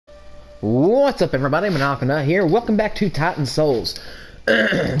What's up, everybody? maniacalNut here. Welcome back to Titan Souls.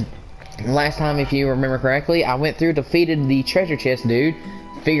 Last time, if you remember correctly, I went through, defeated the treasure chest dude,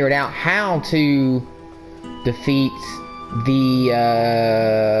 figured out how to defeat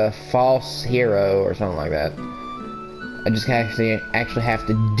the false hero or something like that. I just actually have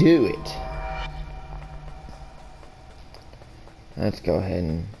to do it. Let's go ahead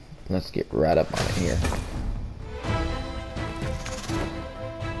and let's get right up on it here.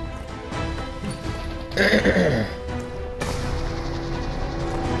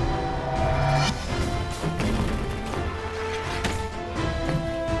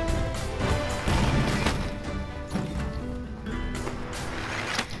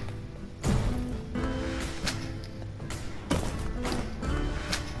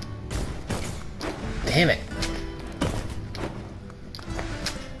 Damn it.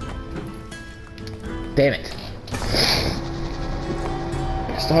 Damn it.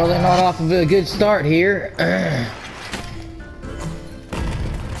 Starting not off of a good start here.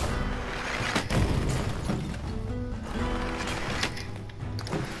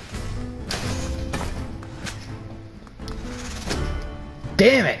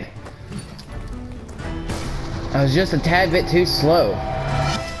 Damn it! I was just a tad bit too slow.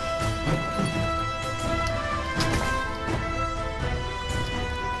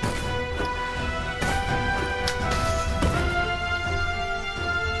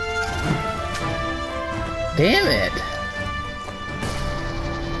 Damn it!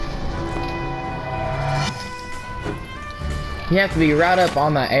 You have to be right up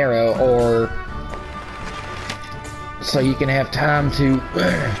on the arrow, or so you can have time to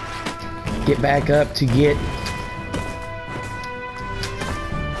get back up to get.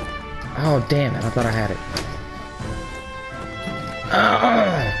 Oh damn it! I thought I had it.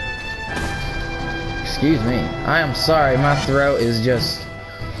 Excuse me. I am sorry. My throat is just.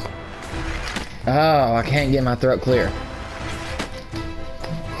 Oh, I can't get my throat clear.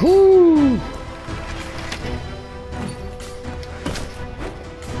 Whoo!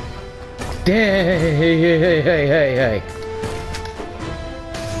 Hey.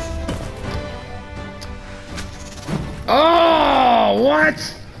 Oh,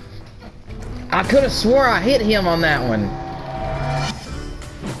 what? I could have swore I hit him on that one.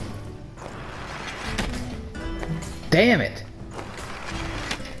 Damn it.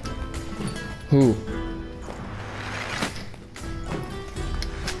 Who?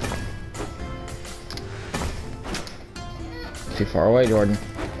 Too far away, Jordan.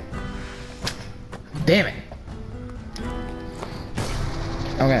 Damn it.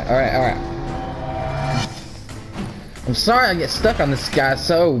 Okay, alright. I'm sorry I get stuck on this guy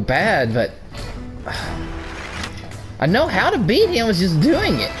so bad, but I know how to beat him, was just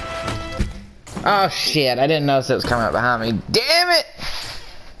doing it. Oh shit, I didn't notice it was coming up behind me. Damn it!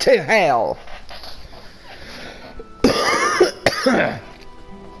 To hell!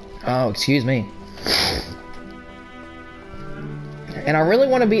 Oh, excuse me. And I really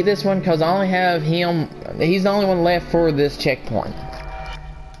want to beat this one because I only have him. He's the only one left for this checkpoint.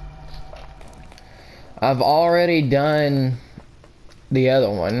 I've already done the other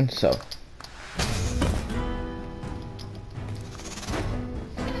one, so.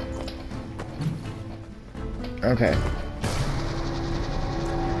 Okay.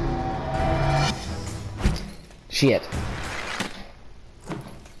 Shit.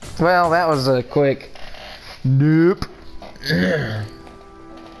 Well, that was a quick nope. I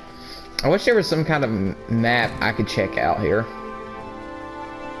wish there was some kind of map I could check out here.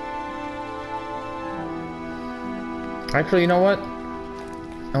 Actually, you know what?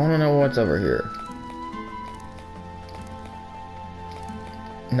 I want to know what's over here.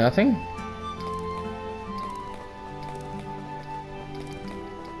 Nothing?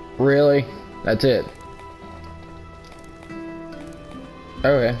 Really? That's it?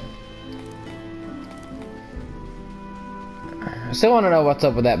 Okay. I still want to know what's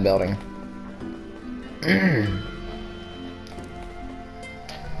up with that building.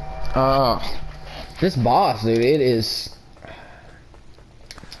 This boss, dude, it is.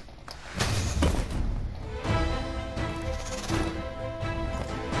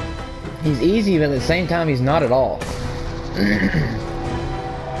 He's easy, but at the same time, he's not at all.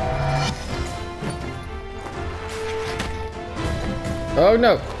 Oh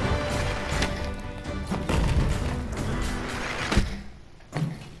no!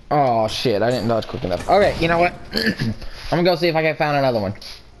 Oh shit, I didn't dodge quick enough. Okay, you know what? I'm gonna go see if I can find another one.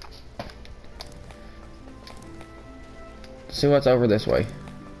 See what's over this way.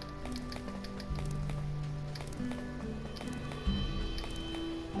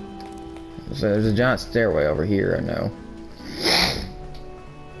 So there's a giant stairway over here, I know.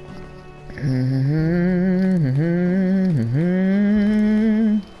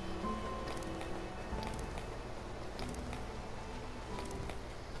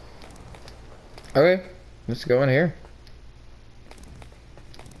 Let's go in here.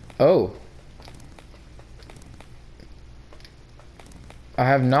 Oh. I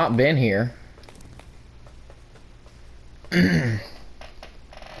have not been here.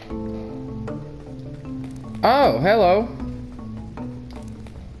 Oh, hello.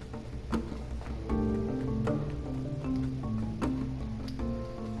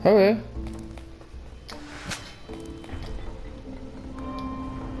 Okay.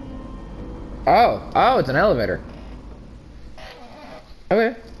 Oh, it's an elevator.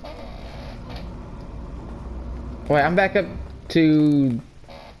 Okay. Wait, I'm back up to...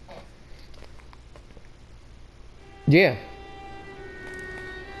 Yeah.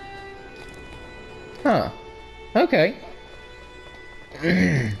 Huh. Okay.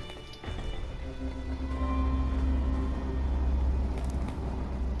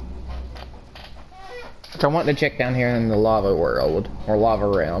 So I want to check down here in the lava world, or lava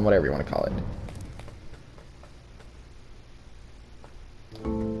realm, whatever you want to call it.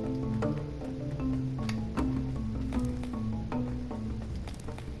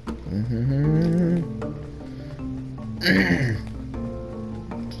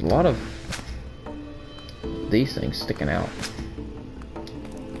 There's a lot of these things sticking out.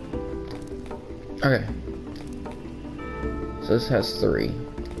 Okay. So this has 3.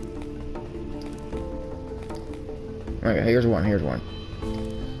 Okay, here's one, here's one.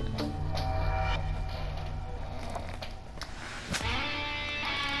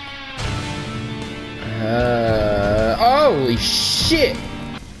 Holy shit!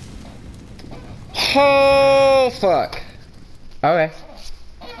 Oh, fuck. Okay.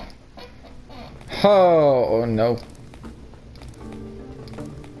 Oh, no.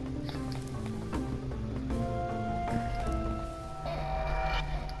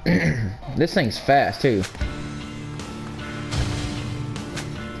 This thing's fast, too.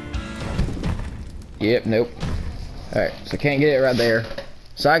 Yep, nope. Alright, so can't get it right there.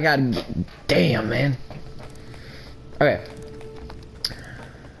 So I got... Damn, man. Okay.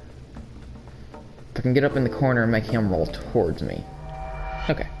 If I can get up in the corner and make him roll towards me.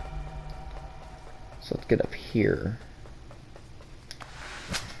 Okay. So let's get up here.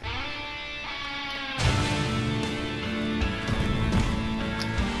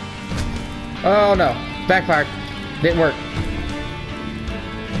 Oh no, backfired. Didn't work.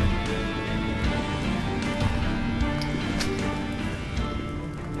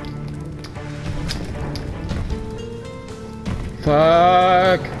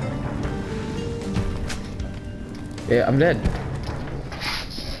 Fuck. Yeah, I'm dead.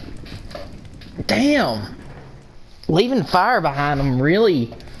 Damn. Leaving fire behind them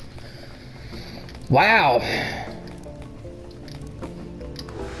really... Wow.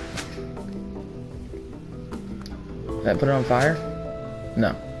 Did I put it on fire?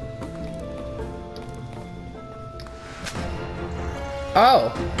 No.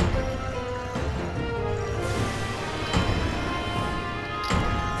 Oh!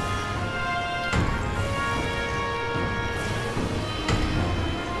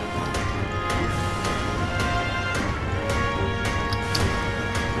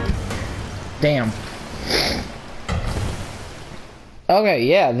 Damn. Okay,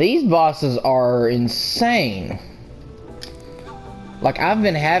 yeah, these bosses are insane. Like, I've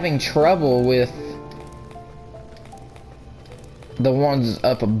been having trouble with the ones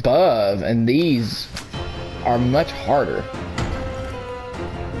up above, and these are much harder.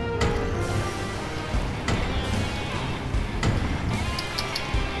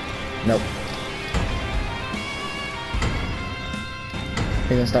 Nope.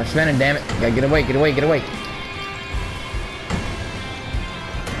 He's gonna start spinning, damn it. Gotta get away, get away, get away.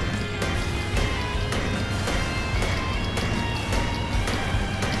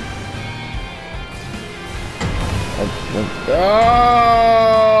 Oh!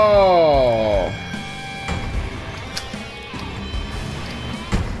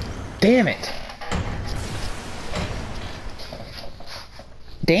 Damn it!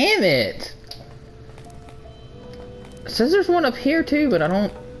 Damn it! It says there's one up here too, but I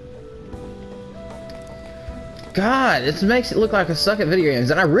don't... God, this makes it look like I suck at video games,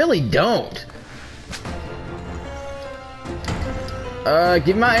 and I really don't.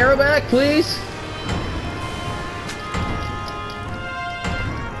 Give my arrow back, please.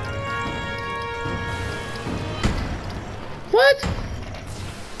 What?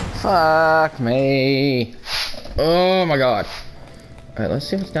 Fuck me. Oh my god. Alright, let's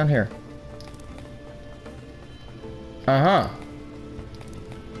see what's down here. Uh-huh.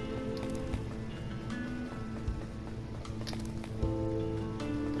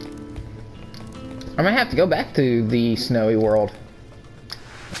 I might have to go back to the snowy world.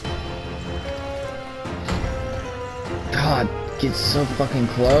 Get so fucking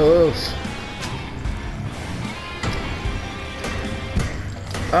close.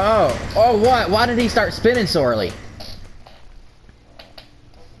 Oh, what? Why did he start spinning so early?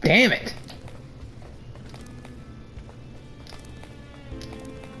 Damn it.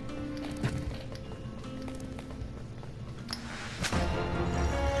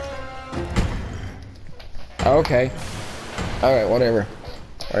 Okay. Alright, whatever.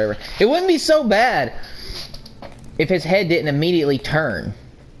 Whatever. It wouldn't be so bad if his head didn't immediately turn.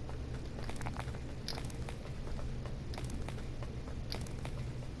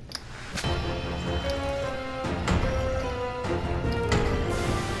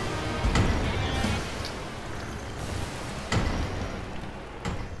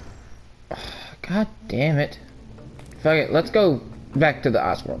 God damn it. Fuck it, let's go back to the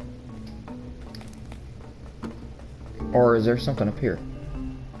ice world. Or is there something up here?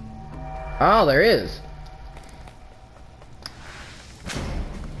 Oh, there is.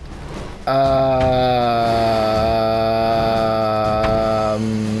 Oh.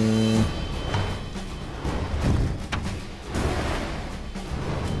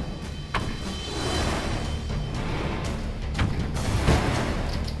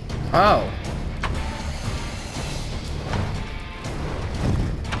 Oh.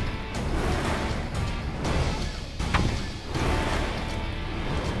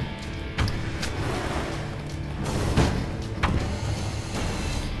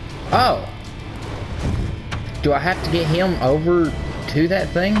 Do I have to get him over to that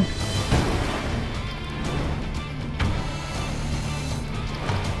thing?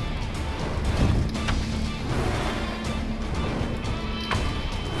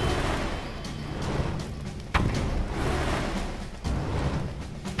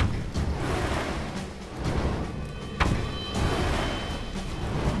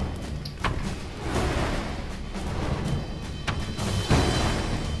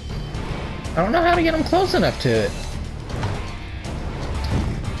 I don't know how to get him close enough to it.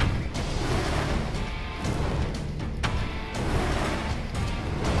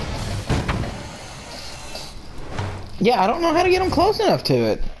 Yeah, I don't know how to get him close enough to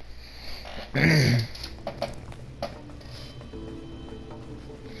it.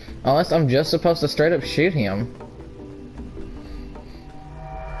 Unless I'm just supposed to straight up shoot him.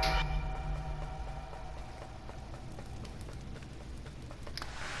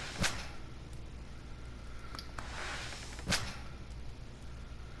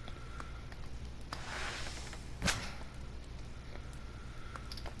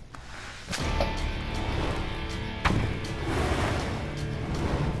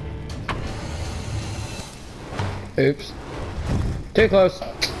 Oops. Too close.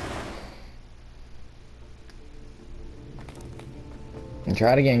 And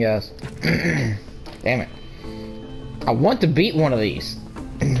try it again, guys. Damn it. I want to beat one of these.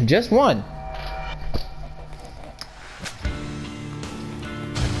 Just one.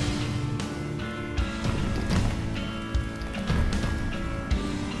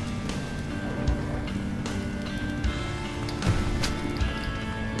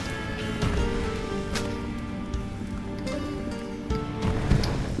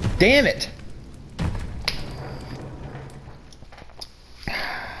 Damn it!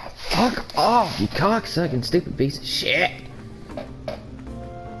 Fuck off, you cocksucking stupid piece of shit! Like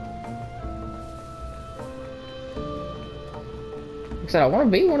I said, I want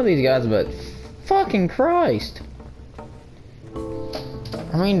to beat one of these guys, but fucking Christ!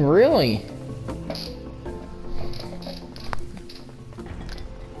 I mean, really?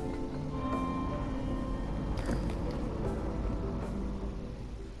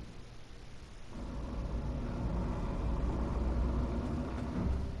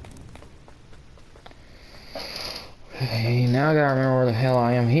 Okay, now I gotta remember where the hell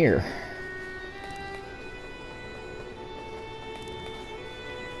I am here.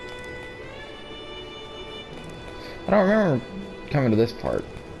 I don't remember coming to this part.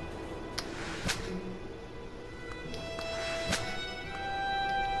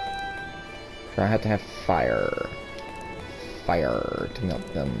 So I have to have fire. Fire to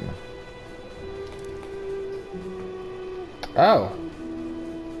melt them. Oh.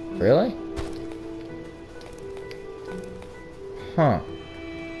 Really? Huh.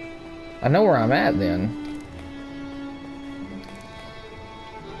 I know where I'm at then.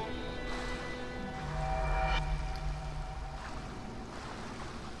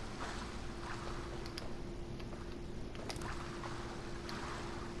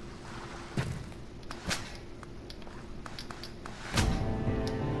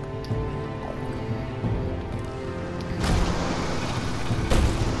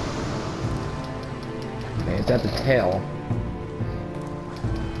 Okay, it's at the tail.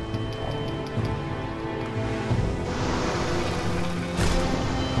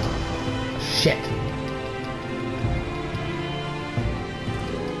 Shit.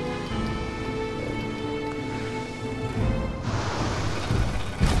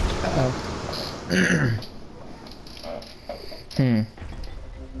 Uh-oh.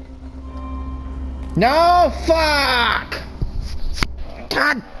 No, fuck!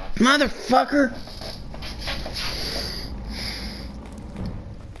 God, motherfucker!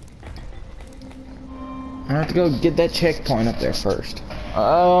 I have to go get that checkpoint up there first.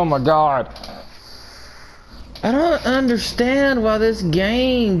 Oh my god. I don't understand why this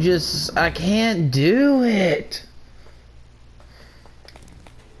game just... I can't do it.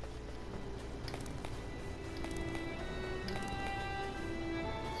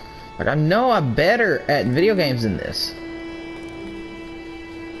 Like, I know I'm better at video games than this.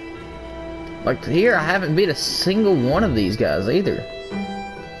 Like, here, I haven't beat a single one of these guys either.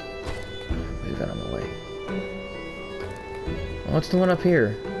 Move out of my way. What's the one up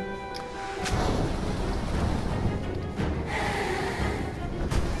here?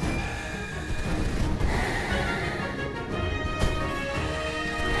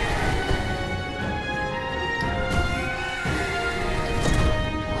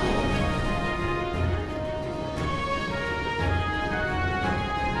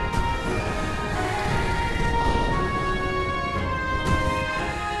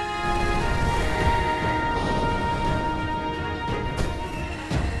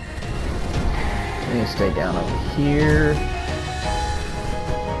 Stay down over here.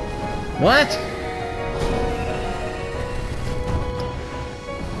 What?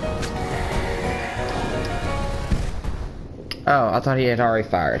 Oh, I thought he had already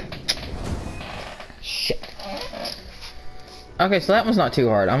fired. Shit. Okay, so that one's not too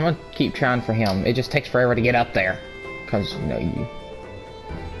hard. I'm gonna keep trying for him. It just takes forever to get up there. Cause, you know, you...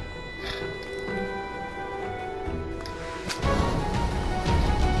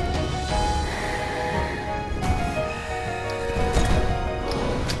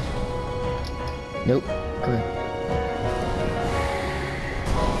 Nope. Okay.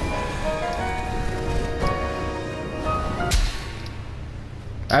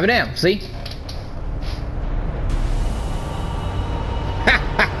 I'll be damn, see?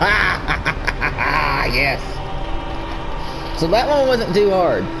 Yes. So that one wasn't too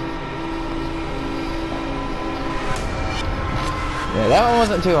hard. Yeah, that one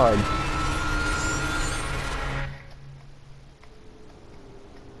wasn't too hard.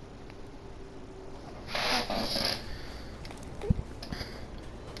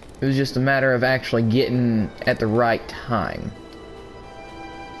 It was just a matter of actually getting at the right time.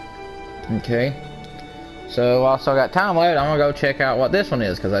 Okay. So while I still got time left, I'm gonna go check out what this one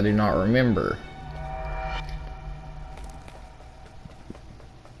is, because I do not remember.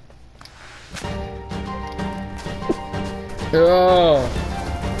 Oh,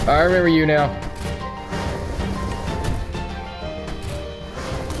 I remember you now.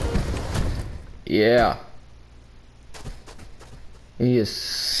 Yeah. He is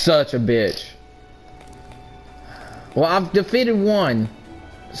such a bitch. Well, I've defeated one.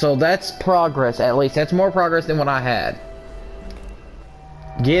 So that's progress, at least. That's more progress than what I had.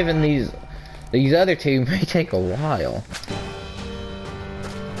 Given these other two may take a while.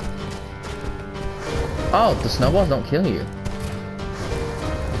 Oh, the snowballs don't kill you.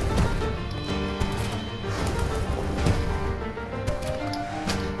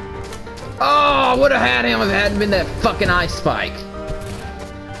 Oh, I would have had him if it hadn't been that fucking ice spike.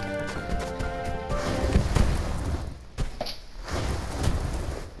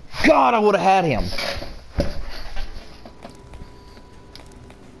 God, I would have had him.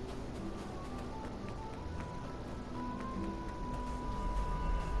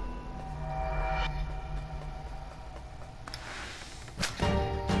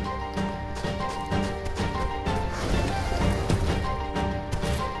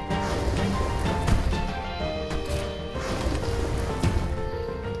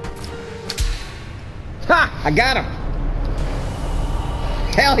 Ha! I got him.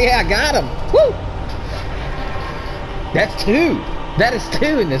 Hell yeah, I got him! Woo! That's two! That is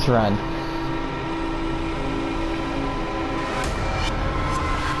two in this run.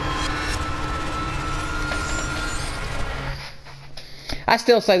 I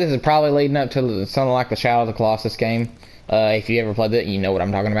still say this is probably leading up to something like the Shadow of the Colossus game. If you ever played it, you know what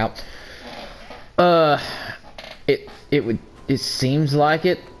I'm talking about. It seems like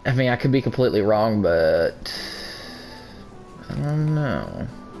it. I mean, I could be completely wrong, but I don't know.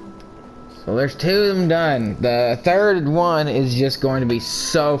 So there's two of them done. The third one is just going to be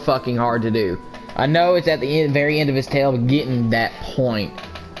so fucking hard to do. I know it's at the very end of his tail, but getting that point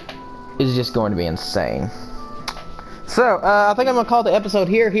is just going to be insane. So, I think I'm gonna call the episode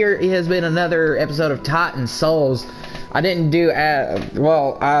here. Here has been another episode of Titan Souls. I didn't do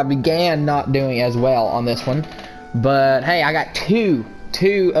well. I began not doing as well on this one, but hey, I got two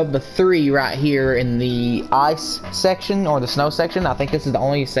of the three right here in the ice section or the snow section. I think this is the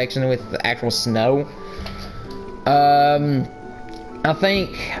only section with the actual snow. I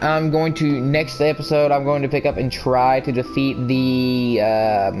think I'm going to next episode. I'm going to pick up and try to defeat the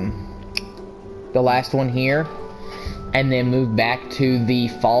last one here, and then move back to the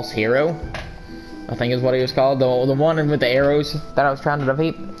false hero. I think is what he was called. The one with the arrows that I was trying to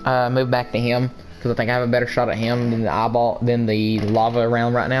defeat. Move back to him because I think I have a better shot at him than the lava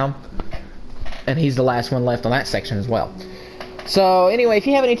around right now. And he's the last one left on that section as well. So anyway, if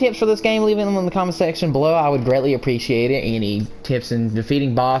you have any tips for this game, leave them in the comment section below. I would greatly appreciate it. Any tips in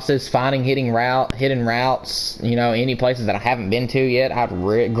defeating bosses, finding hidden routes, you know, any places that I haven't been to yet, I'd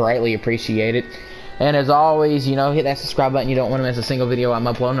greatly appreciate it. And as always, you know, hit that subscribe button. You don't want to miss a single video I'm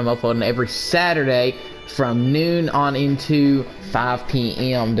uploading. I'm uploading every Saturday from noon on into 5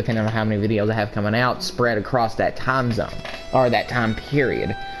 p.m. depending on how many videos I have coming out, spread across that time zone or that time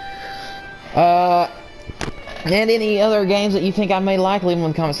period. And any other games that you think I may like, leave them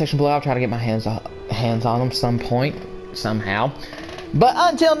in the comment section below. I'll try to get my hands on them some point, somehow. But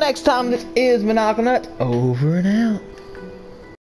until next time, this is maniacalNut, over and out.